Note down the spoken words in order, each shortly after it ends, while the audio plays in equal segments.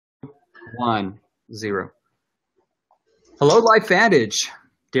1, 0. Hello, Life Vantage.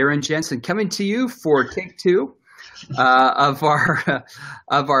 Darren Jensen coming to you for take two of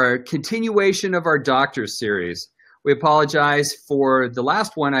our continuation of our Doctor series. We apologize for the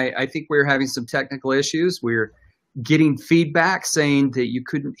last one. I think we were having some technical issues. We're getting feedback saying that you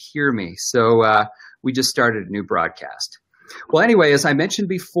couldn't hear me, so we just started a new broadcast. Well, anyway, as I mentioned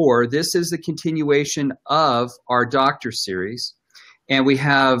before, this is the continuation of our Doctor series, and we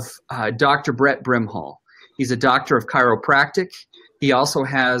have Dr. Brett Brimhall. He's a doctor of chiropractic. He also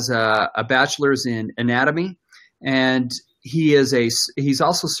has a bachelor's in anatomy, and he's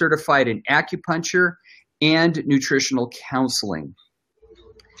also certified in acupuncture and nutritional counseling.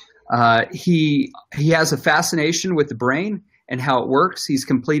 He has a fascination with the brain and how it works. He's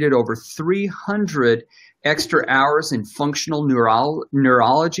completed over 300 extra hours in functional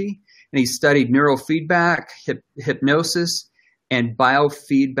neurology, and he studied neurofeedback, hypnosis, and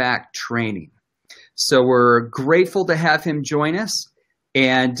biofeedback training. So we're grateful to have him join us.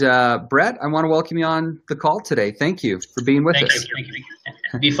 And Brett, I want to welcome you on the call today. Thank you for being with us. Thank you.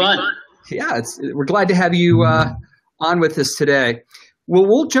 It'd be fun. Yeah, we're glad to have you on with us today. Well,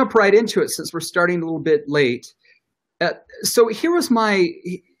 we'll jump right into it since we're starting a little bit late. So here's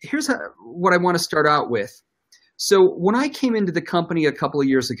what I want to start out with. So when I came into the company a couple of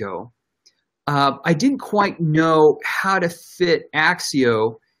years ago, I didn't quite know how to fit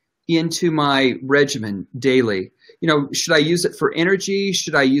Axio into my regimen daily. You know, should I use it for energy?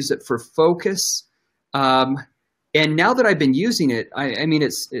 Should I use it for focus? And now that I've been using it, I mean,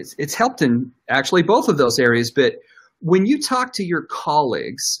 it's helped in actually both of those areas. But when you talk to your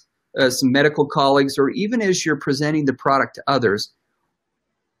colleagues, some medical colleagues, or even as you're presenting the product to others,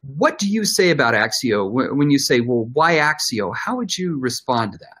 what do you say about Axio? When you say, well, why Axio? How would you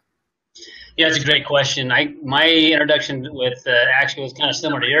respond to that? Yeah, it's a great question. My introduction with Axio was kind of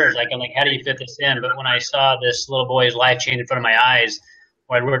similar to yours. I'm like, how do you fit this in? But when I saw this little boy's life change in front of my eyes,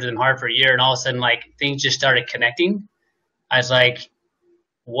 where I'd worked with him hard for a year, and all of a sudden, like, things just started connecting, I was like,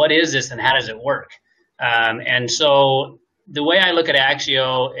 what is this and how does it work? And so the way I look at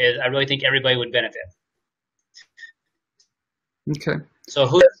Axio is I really think everybody would benefit. Okay. So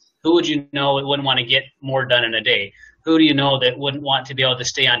who would you know that wouldn't want to get more done in a day? Who do you know that wouldn't want to be able to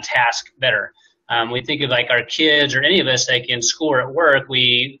stay on task better? We think of like our kids or any of us, like in school or at work,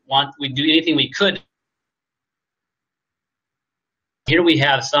 we do anything we could. Here we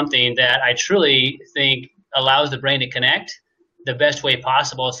have something that I truly think allows the brain to connect the best way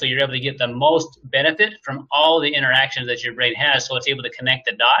possible, so you're able to get the most benefit from all the interactions that your brain has, so it's able to connect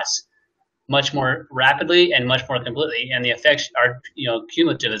the dots much more rapidly and much more completely, and the effects are, you know,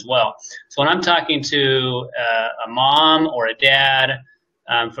 cumulative as well. So when I'm talking to a mom or a dad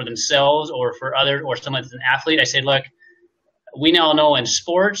for themselves or for someone that's an athlete, I say, look, we now know in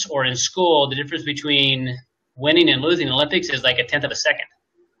sports or in school the difference between winning and losing the Olympics is like a tenth of a second,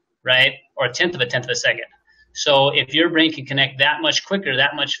 right? Or a tenth of a second. So if your brain can connect that much quicker,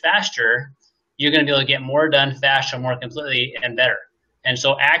 that much faster, you're going to be able to get more done faster, more completely, and better. And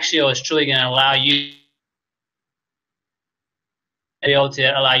so Axio is truly going to allow you to be able to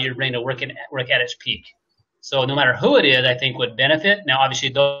allow your brain to work at its peak. So no matter who it is, I think would benefit. Now, obviously,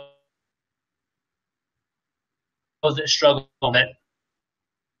 those that struggle, that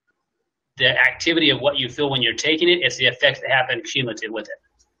the activity of what you feel when you're taking it, it's the effects that happen cumulative with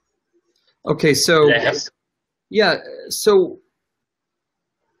it. Okay, so yeah, so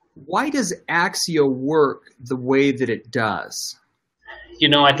why does Axio work the way that it does? You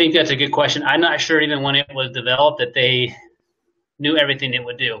know, I think that's a good question. I'm not sure even when it was developed that they knew everything it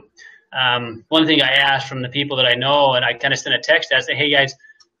would do. One thing I asked from the people that I know, and I kind of sent a text, I said, hey guys,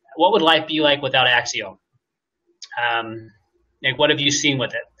 what would life be like without Axio? Like, what have you seen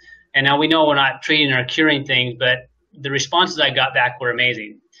with it? And now we know we're not treating or curing things, but the responses I got back were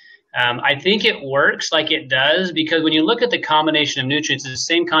amazing. I think it works like it does because when you look at the combination of nutrients, it's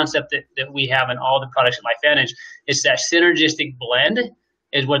the same concept that we have in all the products at LifeVantage. It's that synergistic blend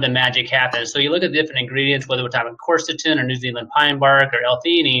is where the magic happens. So you look at the different ingredients, whether we're talking quercetin or New Zealand pine bark or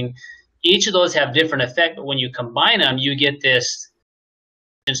L-theanine, each of those have different effect, but when you combine them, you get this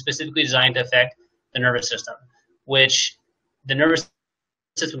specifically designed to affect the nervous system, which the nervous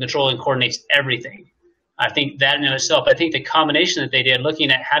system controls and coordinates everything. I think that in itself, I think the combination that they did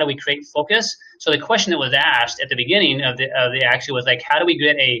looking at how do we create focus. So the question that was asked at the beginning of the Axio was like, how do we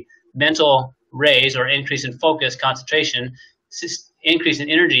get a mental raise or increase in focus, concentration, increase in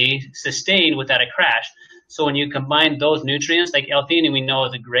energy, sustained without a crash? So when you combine those nutrients, like L-theanine we know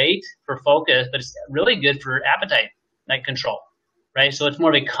is great for focus, but it's really good for appetite, like control, right? So it's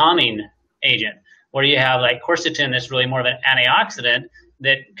more of a calming agent, where you have like quercetin that's really more of an antioxidant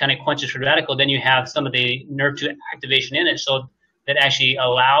that kind of quenches free radical, then you have some of the nerve 2 activation in it, so that actually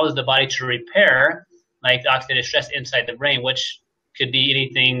allows the body to repair, like the oxidative stress inside the brain, which could be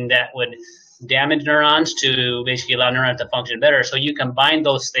anything that would damage neurons to basically allow neurons to function better. So you combine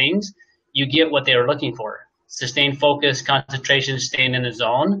those things, you get what they were looking for: sustained focus, concentration, staying in the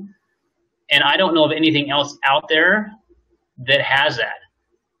zone. And I don't know of anything else out there that has that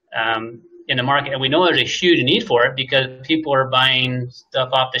in the market. And we know there's a huge need for it because people are buying stuff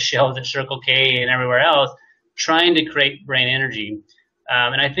off the shelves at Circle K and everywhere else, trying to create brain energy.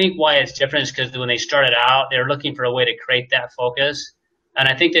 And I think why it's different is because when they started out, they were looking for a way to create that focus. And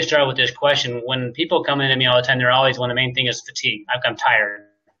I think they started with this question. When people come into me all the time, they're always, one of the main things is fatigue. I'm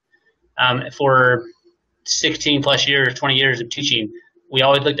tired. For 16 plus years, 20 years of teaching, we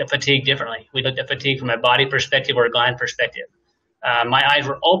always looked at fatigue differently. We looked at fatigue from a body perspective or a gland perspective. My eyes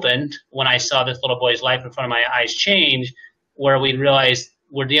were opened when I saw this little boy's life in front of my eyes change, where we realized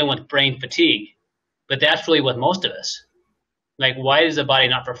we're dealing with brain fatigue. But that's really with most of us. Like, why does the body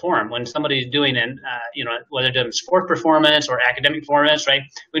not perform? When somebody's doing whether they're doing sport performance or academic performance, right?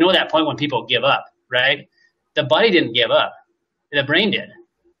 We know that point when people give up, right? The body didn't give up. The brain did.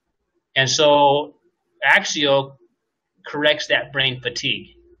 And so Axio corrects that brain fatigue.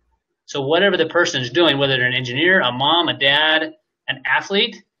 So whatever the person is doing, whether they're an engineer, a mom, a dad, an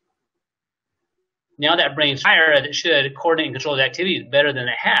athlete, now that brain's higher as it should coordinate and control the activities better than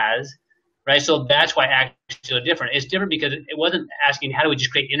it has, right? So that's why Axio is different. It's different because it wasn't asking how do we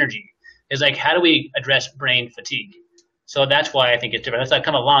just create energy. It's like, how do we address brain fatigue? So that's why I think it's different. That's like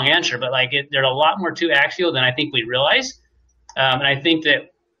kind of a long answer, but like there's a lot more to Axio than I think we realize. And I think that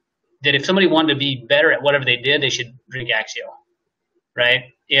if somebody wanted to be better at whatever they did, they should drink Axio, right?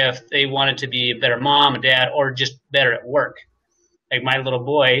 If they wanted to be a better mom, a dad, or just better at work. Like my little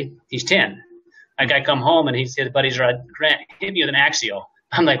boy, he's 10. Like I come home and his buddies are like, Grant, hit me with an Axio.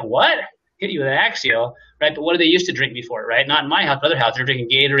 I'm like, what? Hit you with an Axio, right? But what did they used to drink before, right? Not in my house, but other house. They're drinking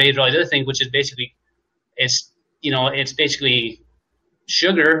Gatorade or all these other things, which is basically, it's basically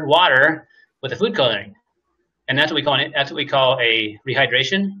sugar, water with a food coloring. And that's what we call it. That's what we call a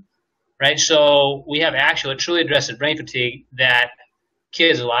rehydration. Right, so we have Axio. It truly addresses brain fatigue that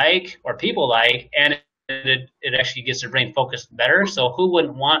kids like or people like, and it actually gets their brain focused better. So who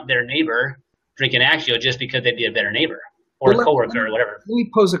wouldn't want their neighbor drinking Axio just because they'd be a better neighbor or a coworker or whatever? Let me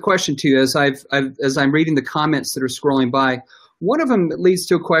pose a question to you as I'm reading the comments that are scrolling by. One of them leads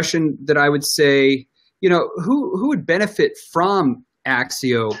to a question that I would say, who would benefit from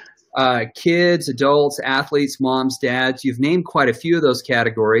Axio? Kids, adults, athletes, moms, dads. You've named quite a few of those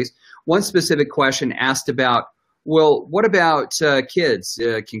categories. One specific question asked about, well, what about kids?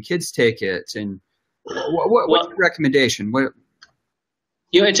 Can kids take it? And what's your recommendation?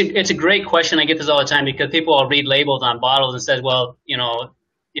 It's a great question. I get this all the time because people will read labels on bottles and says, well,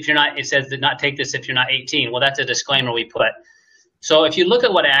 if you're not, it says to not take this if you're not 18. Well, that's a disclaimer we put. So if you look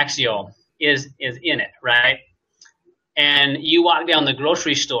at what Axio is in it, right? And you walk down the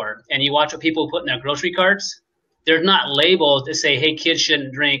grocery store and you watch what people put in their grocery carts, there's not labels that say, hey, kids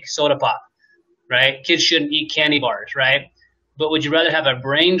shouldn't drink soda pop, right? Kids shouldn't eat candy bars, right? But would you rather have a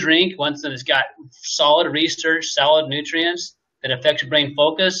brain drink, one that's got solid research, solid nutrients that affects brain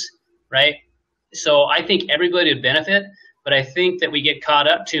focus, right? So I think everybody would benefit, but I think that we get caught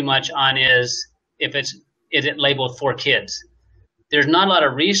up too much on is it labeled for kids? There's not a lot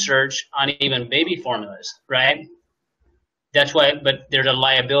of research on even baby formulas, right? That's why, but there's a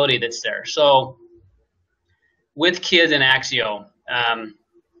liability that's there. So with kids and Axio,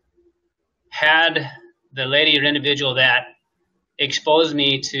 had the lady or individual that exposed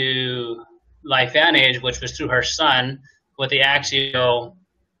me to LifeVantage, which was through her son with the Axio,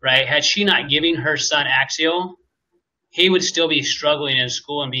 right? Had she not giving her son Axio, he would still be struggling in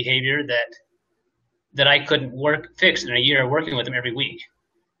school and behavior that I couldn't fix in a year working with him every week.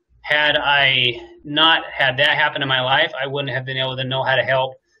 Had I not had that happen in my life, I wouldn't have been able to know how to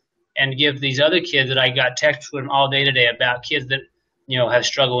help and give these other kids that I got texts from all day today about kids that, have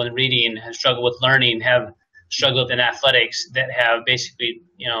struggled with reading, have struggled with learning, have struggled in athletics, that have basically,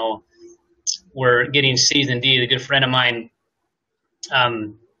 were getting C's and D's. A good friend of mine,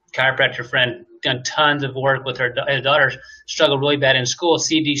 chiropractor friend, done tons of work with his daughter, struggled really bad in school,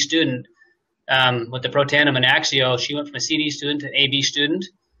 CD student, with the Protandim and Axio. She went from a CD student to an AB student.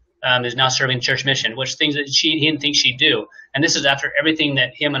 Is now serving church mission, which things that he didn't think she'd do. And this is after everything that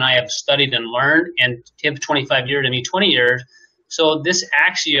him and I have studied and learned, and him 25 years and me 20 years. So this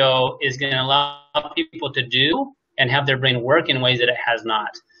Axio is going to allow people to do and have their brain work in ways that it has not.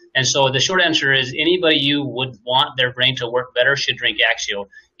 And so the short answer is anybody you would want their brain to work better should drink Axio.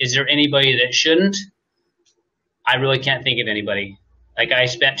 Is there anybody that shouldn't? I really can't think of anybody. Like I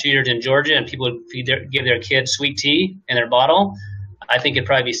spent 2 years in Georgia, and people would give their kids sweet tea in their bottle. I think it'd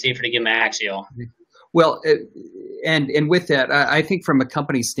probably be safer to give them Axio. Well, and with that, I think from a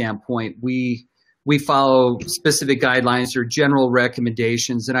company standpoint, we follow specific guidelines or general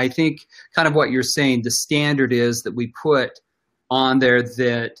recommendations, and I think kind of what you're saying, the standard is that we put on there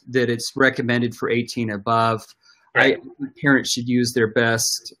that it's recommended for 18 above. Right. Parents should use their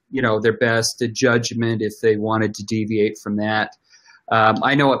best, their best judgment if they wanted to deviate from that.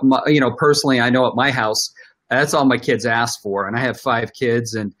 I know, personally, I know at my house, that's all my kids asked for, and I have 5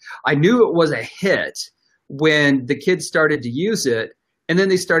 kids, and I knew it was a hit when the kids started to use it, and then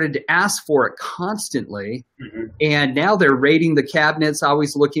they started to ask for it constantly, and now they're raiding the cabinets,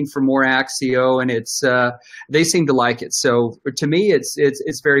 always looking for more Axio, and it's they seem to like it. So to me,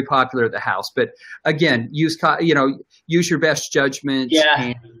 it's very popular at the house. But again, use your best judgment. Yeah.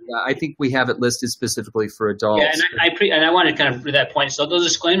 And I think we have it listed specifically for adults. Yeah, and I wanted to kind of do that point. So those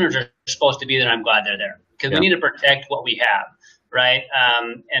disclaimers are supposed to be there. I'm glad they're there because we need to protect what we have. Right.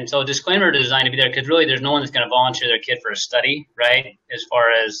 And so disclaimer is designed to be there because really there's no one that's going to volunteer their kid for a study. Right. As far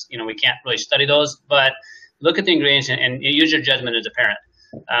as, we can't really study those, but look at the ingredients and use your judgment as a parent.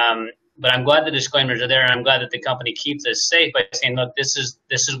 But I'm glad the disclaimers are there, and I'm glad that the company keeps us safe by saying, look, this is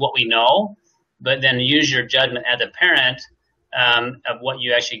what we know, but then use your judgment as a parent of what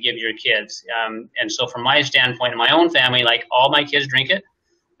you actually give your kids. And so from my standpoint, in my own family, like all my kids drink it.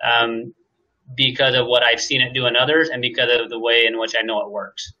 Because of what I've seen it do in others and because of the way in which I know it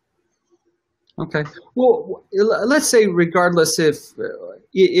works. Okay. Well, let's say regardless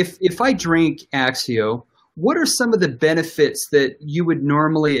if I drink Axio, what are some of the benefits that you would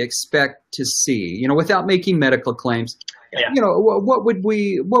normally expect to see, without making medical claims? Yeah. What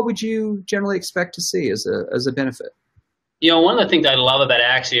would you generally expect to see as a benefit? One of the things I love about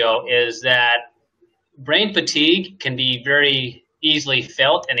Axio is that brain fatigue can be very easily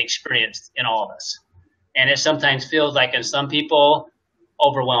felt and experienced in all of us. And it sometimes feels like in some people,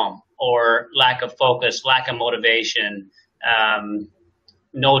 overwhelm or lack of focus, lack of motivation,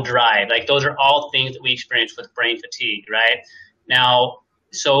 no drive. Like those are all things that we experience with brain fatigue, right? Now,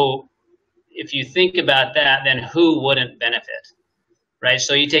 so if you think about that, then who wouldn't benefit, right?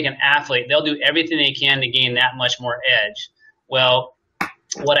 So you take an athlete, they'll do everything they can to gain that much more edge. Well,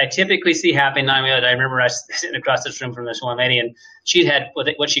 what I typically see happening, I remember I was sitting across this room from this one lady, and she had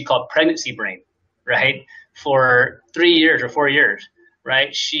what she called pregnancy brain, right? For 3 years or 4 years,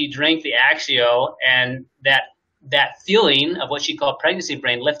 right? She drank the Axio, and that feeling of what she called pregnancy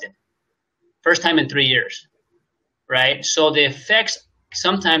brain lifted. First time in 3 years, right? So the effects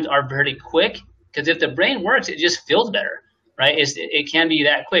sometimes are very quick, because if the brain works, it just feels better, right? It can be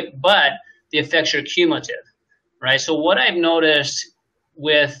that quick, but the effects are cumulative, right? So what I've noticed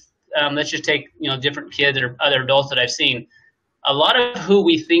with, let's just take, different kids or other adults that I've seen, a lot of who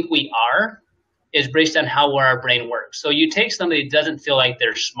we think we are is based on how our brain works. So you take somebody that doesn't feel like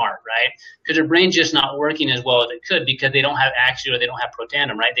they're smart, right? Because their brain's just not working as well as it could because they don't have Axio or they don't have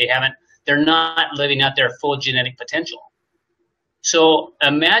Protandim, right? They're not living out their full genetic potential. So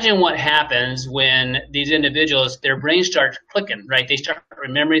imagine what happens when these individuals, their brain starts clicking, right? They start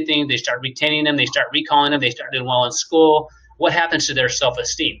remembering things, they start retaining them, they start recalling them, they start doing well in school. What happens to their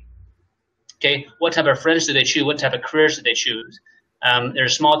self-esteem? Okay, what type of friends do they choose? What type of careers do they choose?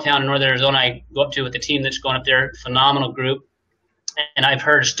 There's a small town in northern Arizona I go up to with the team that's going up there, phenomenal group. And I've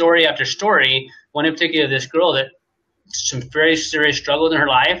heard story after story, one in particular, this girl that some very serious struggles in her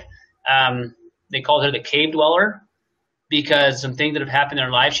life. They called her the cave dweller because some things that have happened in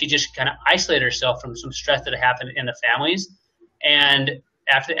her life, she just kind of isolated herself from some stress that had happened in the families. And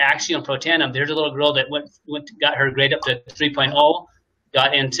after Axio and Protandim, there's a little girl that got her grade up to 3.0,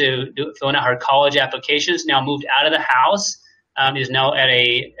 got into filling out her college applications, now moved out of the house, is now at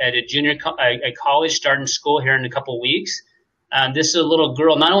a junior college, starting school here in a couple of weeks. This is a little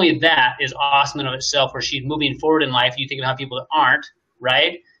girl. Not only that is awesome in of itself, where she's moving forward in life. You think of how people that aren't,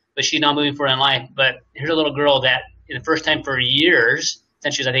 right? But she's not moving forward in life. But here's a little girl that, in the first time for years,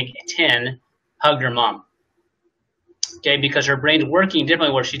 since she was, I think, 10, hugged her mom. Okay, because her brain's working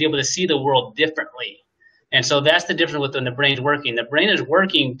differently, where she's able to see the world differently. And so that's the difference with when the brain's working. The brain is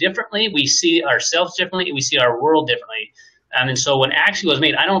working differently. We see ourselves differently. We see our world differently. And so when Axio was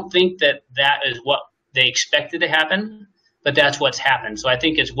made, I don't think that is what they expected to happen, but that's what's happened. So I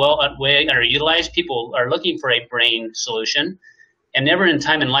think it's way underutilized. People are looking for a brain solution. And never in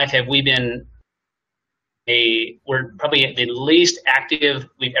time in life have we been we're probably the least active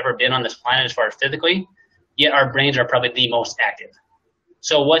we've ever been on this planet as far as physically, yet our brains are probably the most active.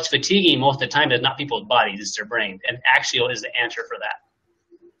 So what's fatiguing most of the time is not people's bodies, it's their brain. And Axio is the answer for that.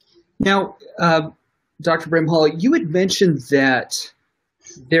 Now, Dr. Brimhall, you had mentioned that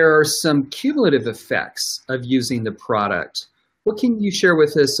there are some cumulative effects of using the product. What can you share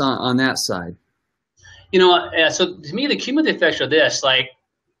with us on that side? So to me, the cumulative effects are this, like,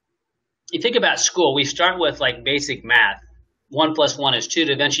 you think about school, we start with like basic math. 1 + 1 is 2,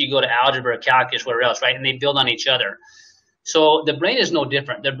 to eventually you go to algebra, calculus, whatever else, right? And they build on each other. So the brain is no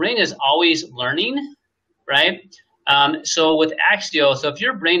different. The brain is always learning, right? So with Axio, so if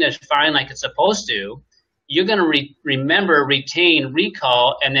your brain is firing like it's supposed to, you're going to remember, retain,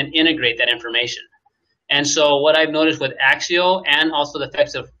 recall, and then integrate that information. And so what I've noticed with Axio and also the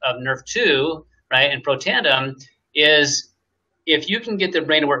effects of Nerve 2, right, and Protandem is if you can get the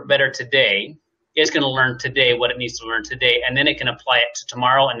brain to work better today, it's going to learn today what it needs to learn today, and then it can apply it to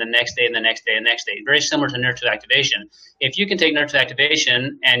tomorrow and the next day and the next day and the next day. Very similar to nerve 2 activation. If you can take nerve 2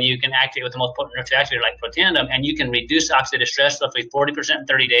 activation and you can activate with the most potent nerve 2 activator like Protandem, and you can reduce oxidative stress roughly 40% in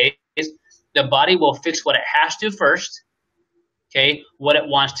 30 days, the body will fix what it has to first, okay, what it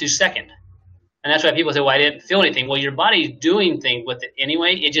wants to second. And that's why people say, well, I didn't feel anything. Well, your body's doing things with it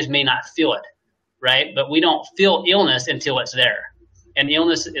anyway. It just may not feel it, right? But we don't feel illness until it's there. And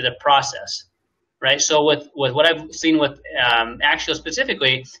illness is a process. Right. So with what I've seen with Axio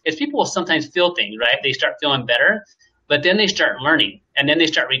specifically is people will sometimes feel things, right? They start feeling better, but then they start learning, and then they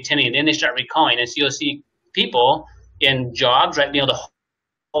start retaining, and then they start recalling. And so you'll see people in jobs, right, be able to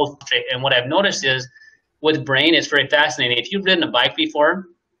hold straight. And what I've noticed is with brain, it's very fascinating. If you've ridden a bike before and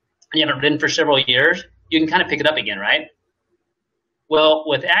you haven't ridden for several years, you can kind of pick it up again, right? Well,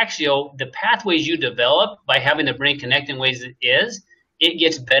 with Axio, the pathways you develop by having the brain connect in ways it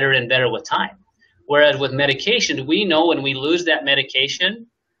gets better and better with time. Whereas with medication, we know when we lose that medication,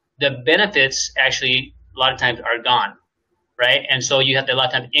 the benefits actually a lot of times are gone, right? And so you have to a lot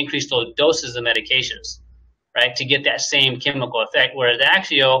of times increase those doses of medications, right, to get that same chemical effect. Whereas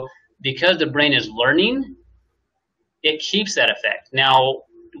Axio, because the brain is learning, it keeps that effect. Now,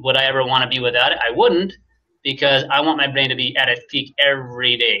 would I ever want to be without it? I wouldn't, because I want my brain to be at its peak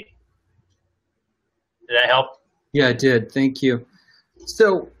every day. Did that help? Yeah, it did. Thank you.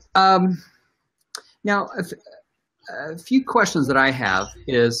 So, now, a few questions that I have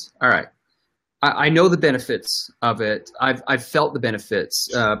is, all right, I know the benefits of it. I've felt the benefits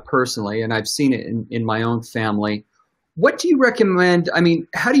personally, and I've seen it in my own family. What do you recommend? I mean,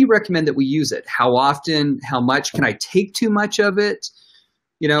 how do you recommend that we use it? How often? How much? Can I take too much of it?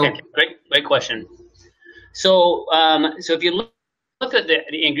 Okay, great question. So, so if you look at the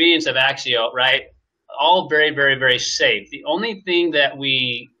ingredients of Axio, right, all very, very, very safe. The only thing that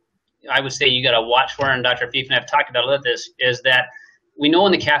I would say you got to watch for, and Dr. Fief and I have talked about a lot of this, is that we know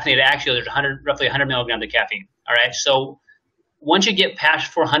in the caffeinated Axio there's roughly 100 milligrams of caffeine. All right, so once you get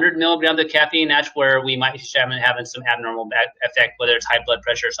past 400 milligrams of caffeine, that's where we might start having some abnormal effect, whether it's high blood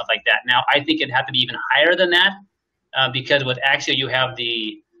pressure or stuff like that. Now, I think it'd have to be even higher than that because with Axio you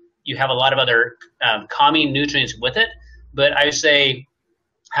have a lot of other calming nutrients with it. But I would say,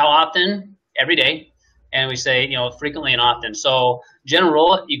 how often? Every day. And we say, frequently and often. So general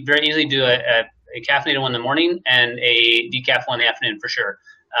rule, you very easily do a caffeinated one in the morning and a decaf one in the afternoon for sure.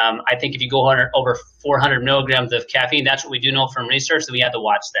 I think if you go over 400 milligrams of caffeine, that's what we do know from research, that we have to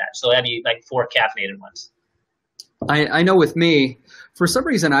watch that. So that'd be like 4 caffeinated ones. I know with me, for some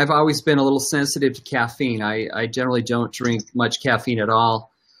reason, I've always been a little sensitive to caffeine. I generally don't drink much caffeine at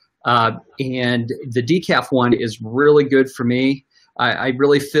all. And the decaf one is really good for me. I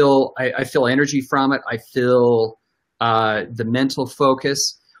really feel I feel energy from it. I feel the mental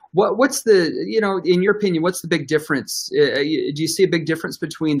focus. What's the, in your opinion, what's the big difference? Do you see a big difference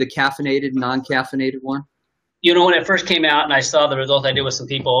between the caffeinated and non-caffeinated one? When it first came out and I saw the results I did with some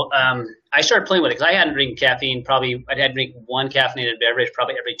people, I started playing with it because I hadn't drank caffeine. I'd had to drink one caffeinated beverage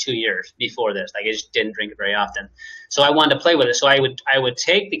probably every 2 years before this. Like I just didn't drink it very often. So I wanted to play with it. So I would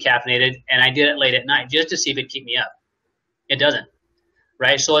take the caffeinated and I did it late at night just to see if it'd keep me up. It doesn't.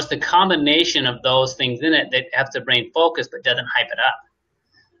 Right? So it's the combination of those things in it that have the brain focus but doesn't hype it up.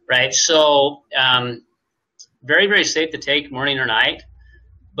 Right? So very, very safe to take morning or night.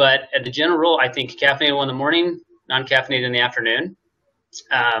 But at the general rule, I think caffeinated one in the morning, non-caffeinated in the afternoon.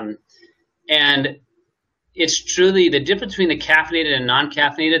 And it's truly the difference between the caffeinated and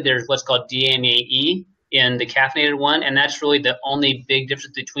non-caffeinated. There's what's called DMAE in the caffeinated one, and that's really the only big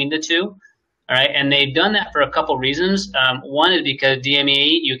difference between the two. All right, and they've done that for a couple reasons. One is because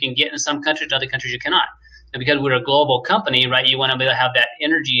DMAE you can get in some countries, in other countries you cannot. And because we're a global company, right, you want to be able to have that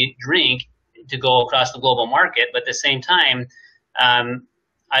energy drink to go across the global market. But at the same time,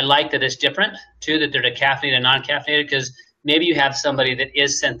 I like that it's different, too, that they're caffeinated and non-caffeinated, because maybe you have somebody that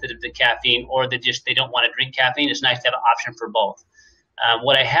is sensitive to caffeine or that just they don't want to drink caffeine. It's nice to have an option for both.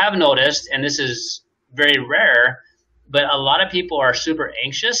 What I have noticed, and this is very rare, but a lot of people are super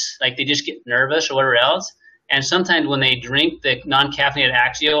anxious, like they just get nervous or whatever else. And sometimes when they drink the non-caffeinated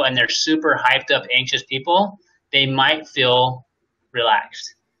Axio and they're super hyped up, anxious people, they might feel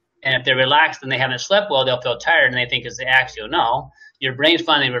relaxed. And if they're relaxed and they haven't slept well, they'll feel tired and they think it's the Axio. No, your brain's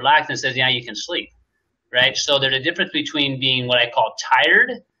finally relaxed and says, yeah, you can sleep, right? So there's a difference between being what I call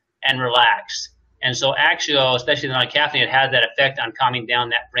tired and relaxed. And so Axio, especially the non-caffeinated, has that effect on calming down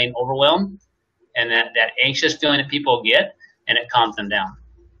that brain overwhelm and that anxious feeling that people get, and it calms them down.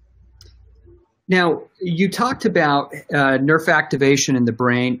 Now, you talked about nerve activation in the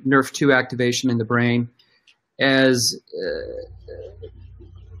brain, NRF2 activation in the brain, and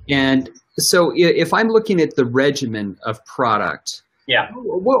so if I'm looking at the regimen of product, yeah,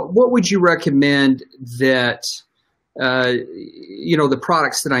 what would you recommend that the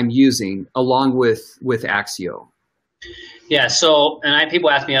products that I'm using along with Axio? Yeah, so people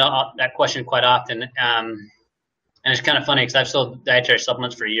ask me that question quite often, and it's kind of funny because I've sold dietary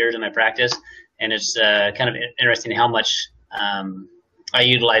supplements for years in my practice. And it's kind of interesting how much I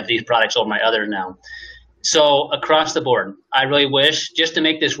utilize these products over my others now. So across the board, I really wish, just to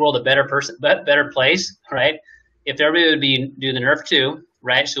make this world a better place, right? If everybody would do the NRF2,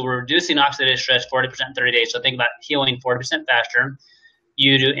 right? So we're reducing oxidative stress 40% in 30 days. So think about healing 40% faster.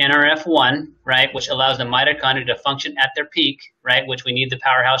 You do NRF1, right, which allows the mitochondria to function at their peak, right, which we need the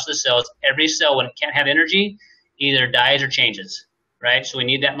powerhouse of the cells. Every cell, when it can't have energy, either dies or changes, right? So we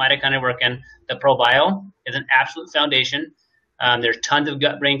need that mitochondria working. The ProBio is an absolute foundation. There's tons of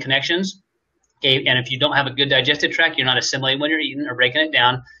gut-brain connections. Okay, and if you don't have a good digestive tract, you're not assimilating what you're eating or breaking it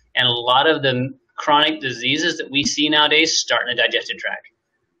down. And a lot of the chronic diseases that we see nowadays start in the digestive tract.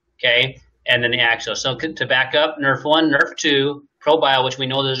 Okay, and then the Axio. So to back up, NRF1, NRF2, ProBio, which we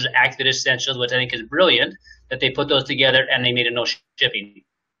know those are active essentials, which I think is brilliant that they put those together and they made a no shipping.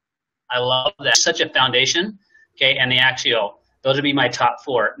 I love that. Such a foundation. Okay, and the Axio. Those would be my top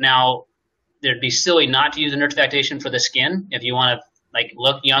four. Now, it'd be silly not to use a nerve activation for the skin if you want to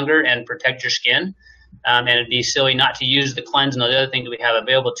look younger and protect your skin. And it'd be silly not to use the cleanse and the other things we have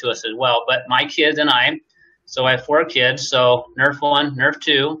available to us as well. But my kids and I have 4 kids, so NRF1,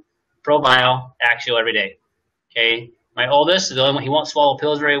 NRF2, ProBio, Axio every day. Okay. My oldest is the only one, he won't swallow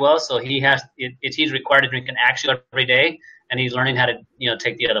pills very well, so he's required to drink an Axio every day, and he's learning how to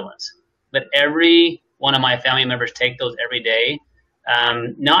take the other ones. But every one of my family members take those every day,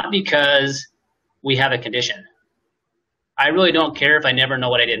 not because we have a condition. I really don't care if I never know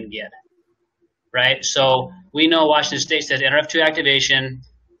what I didn't get, right? So we know Washington State says NRF2 activation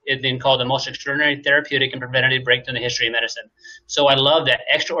is being called the most extraordinary therapeutic and preventative breakthrough in the history of medicine. So I love that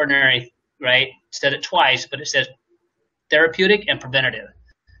extraordinary, right? Said it twice, but it says therapeutic and preventative.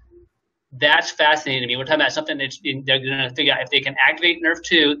 That's fascinating to me. We're talking about something that they're going to figure out if they can activate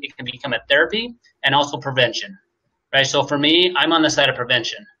NRF2, it can become a therapy and also prevention, right? So for me, I'm on the side of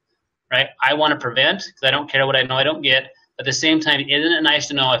prevention, right? I want to prevent because I don't care what I know I don't get. But at the same time, isn't it nice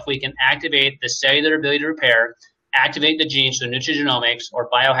to know if we can activate the cellular ability to repair, activate the genes, so nutrigenomics or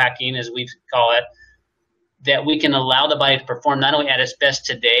biohacking as we call it, that we can allow the body to perform not only at its best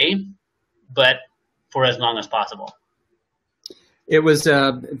today, but for as long as possible. It was,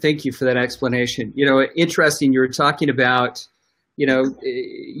 thank you for that explanation. Interesting, you were talking about,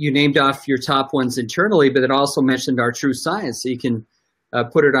 you named off your top ones internally, but it also mentioned our true science, so you can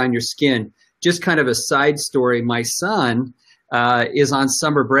put it on your skin. Just kind of a side story, my son is on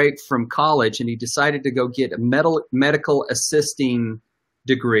summer break from college, and he decided to go get a medical assisting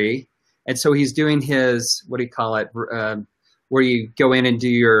degree. And so he's doing his, what do you call it, where you go in and do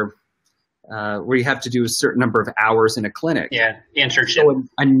your, where you have to do a certain number of hours in a clinic. Yeah, internship. So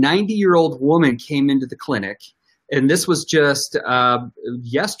a 90-year-old woman came into the clinic, and this was just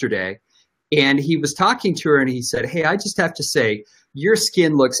yesterday, and he was talking to her, and he said, "Hey, I just have to say, your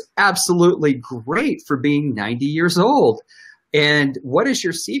skin looks absolutely great for being 90 years old. And what is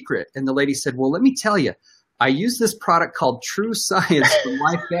your secret?" And the lady said, "Well, let me tell you, I use this product called True Science from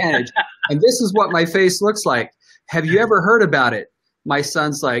LifeVantage, and this is what my face looks like. Have you ever heard about it?" My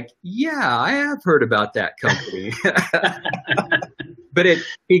son's like, "Yeah, I have heard about that company." But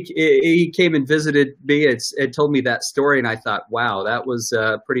he came and visited me and told me that story, and I thought, wow, that was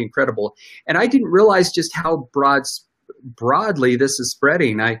pretty incredible. And I didn't realize just how broadly this is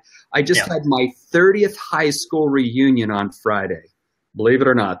spreading. I just had my 30th high school reunion on Friday, believe it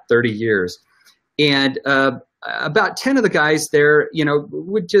or not, 30 years. And about 10 of the guys there,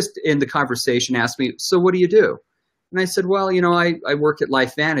 would just in the conversation ask me, "So what do you do?" And I said, "Well, I work at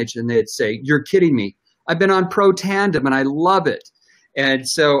LifeVantage." And they'd say, "You're kidding me. I've been on Pro Tandem and I love it." And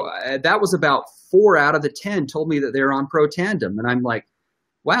so that was about 4 out of the 10 told me that they're on Pro Tandem. And I'm like,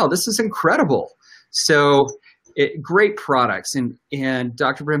 wow, this is incredible. So great products. And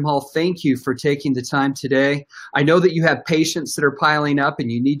Dr. Brimhall, thank you for taking the time today. I know that you have patients that are piling up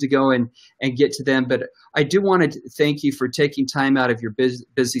and you need to go and get to them, but I do want to thank you for taking time out of your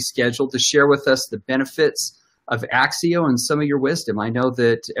busy schedule to share with us the benefits of Axio and some of your wisdom. I know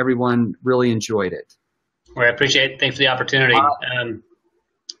that everyone really enjoyed it. Well, I appreciate it. Thanks for the opportunity.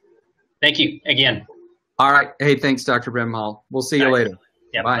 Thank you again. All right. Hey, thanks, Dr. Brimhall. We'll see you later.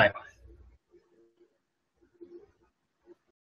 Yeah, bye. Bye.